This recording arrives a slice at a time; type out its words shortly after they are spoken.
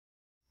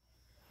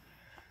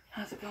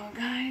How's it going,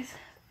 guys?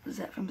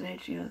 Zet from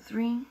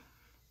ZHGO3.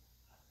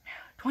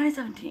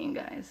 2017,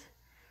 guys.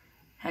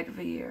 Heck of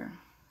a year.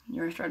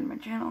 Year I started my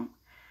channel.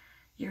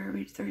 Year I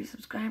reached 30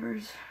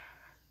 subscribers.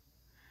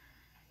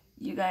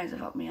 You guys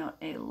have helped me out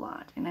a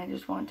lot, and I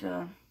just want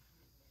to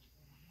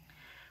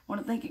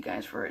thank you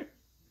guys for it.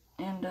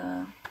 And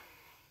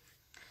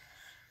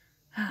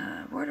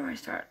where do I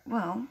start?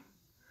 Well,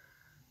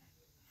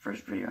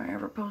 first video I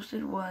ever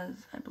posted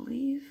was, I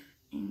believe,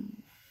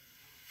 in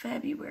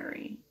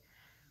February.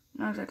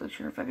 Not exactly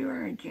sure,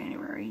 February or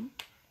January.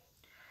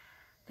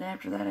 Then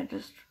after that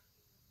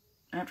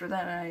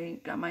I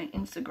got my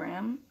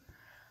Instagram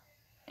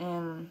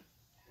in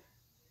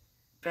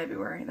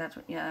February. That's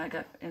what, yeah, I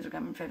got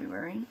Instagram in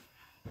February.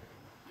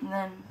 And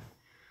then,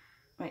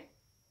 wait,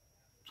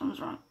 something's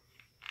wrong.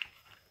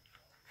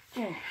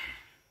 Yeah.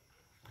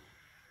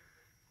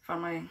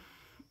 Found my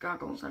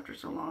goggles after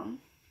so long.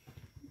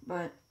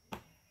 But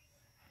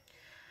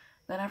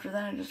then after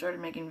that I just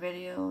started making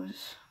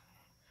videos.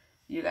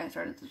 You guys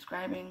started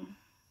subscribing.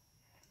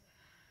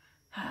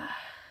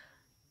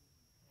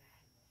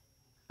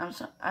 I'm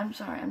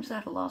sorry, I'm just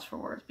at a loss for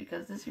words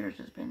because this year has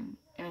just been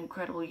an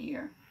incredible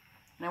year.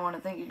 And I want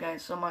to thank you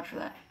guys so much for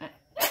that.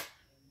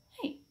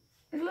 Hey,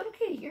 there's a little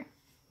kitty here.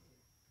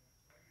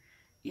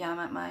 Yeah, I'm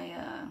at my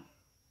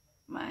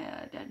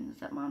dad and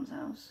stepmom's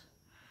house.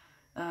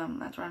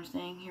 That's where I'm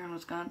staying here in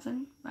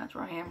Wisconsin. That's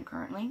where I am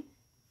currently.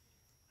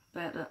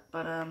 But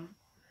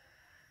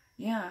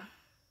yeah.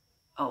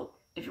 Oh,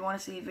 if you want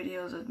to see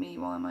videos of me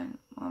while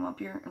I'm up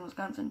here in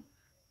Wisconsin,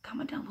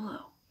 comment down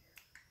below.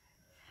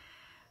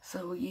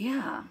 So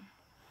yeah,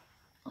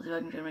 I'll see if I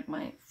can try to make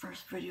my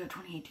first video of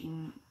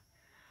 2018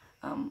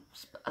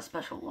 a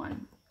special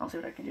one. I'll see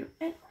what I can do.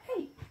 And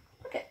hey,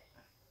 look at,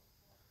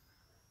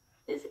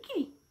 there's a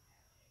kitty.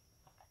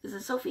 This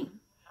is Sophie.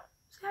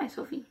 Say hi,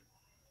 Sophie.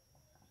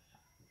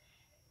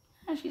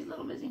 Oh, she's a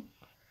little busy,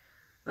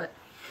 but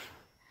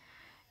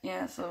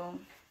yeah. So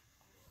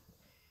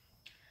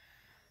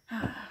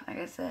like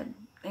I said,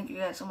 thank you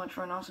guys so much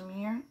for an awesome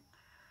year.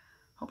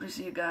 Hope to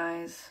see you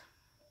guys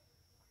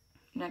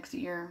next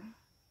year.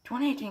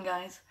 2018,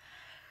 guys.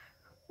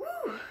 Woo!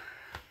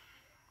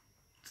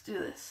 Let's do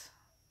this.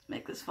 Let's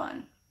make this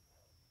fun.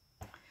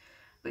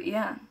 But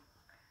yeah.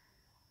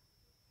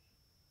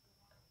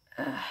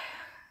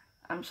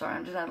 I'm sorry,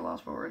 I'm just at a loss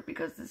for words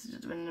because this has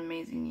just been an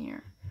amazing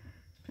year.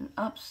 It's been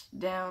ups,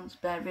 downs,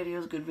 bad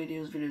videos, good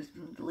videos, videos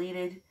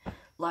deleted,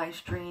 live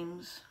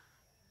streams,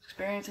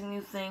 experiencing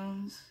new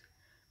things,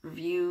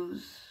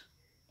 reviews,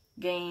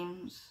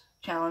 games,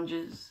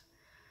 challenges,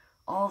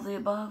 all of the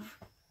above.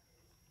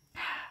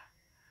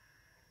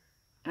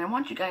 And I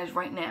want you guys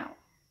right now,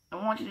 I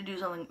want you to do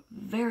something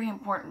very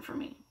important for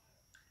me.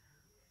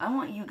 I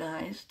want you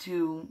guys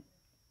to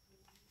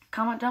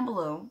comment down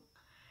below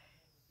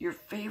your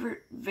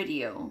favorite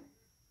video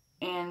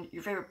and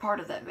your favorite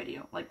part of that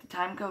video, like the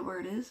time code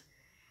where it is,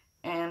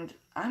 and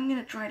I'm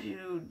gonna try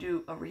to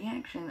do a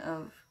reaction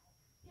of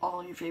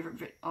all your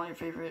favorite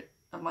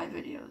of my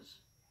videos,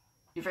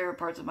 your favorite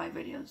parts of my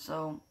videos.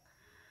 So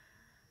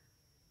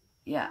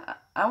yeah,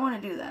 I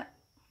want to do that.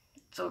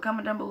 So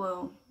comment down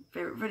below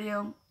favorite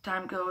video,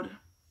 time code,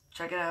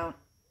 check it out.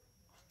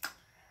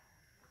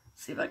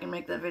 See if I can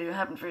make that video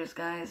happen for you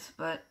guys.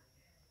 But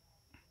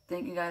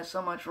thank you guys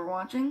so much for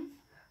watching.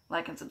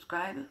 Like and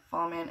subscribe.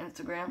 Follow me on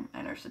Instagram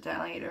at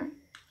NurseItaliator.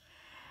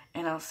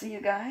 And I'll see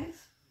you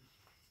guys.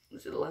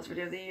 This is the last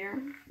video of the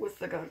year with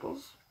the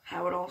goggles.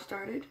 How it all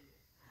started.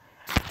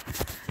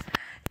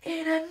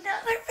 In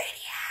another video.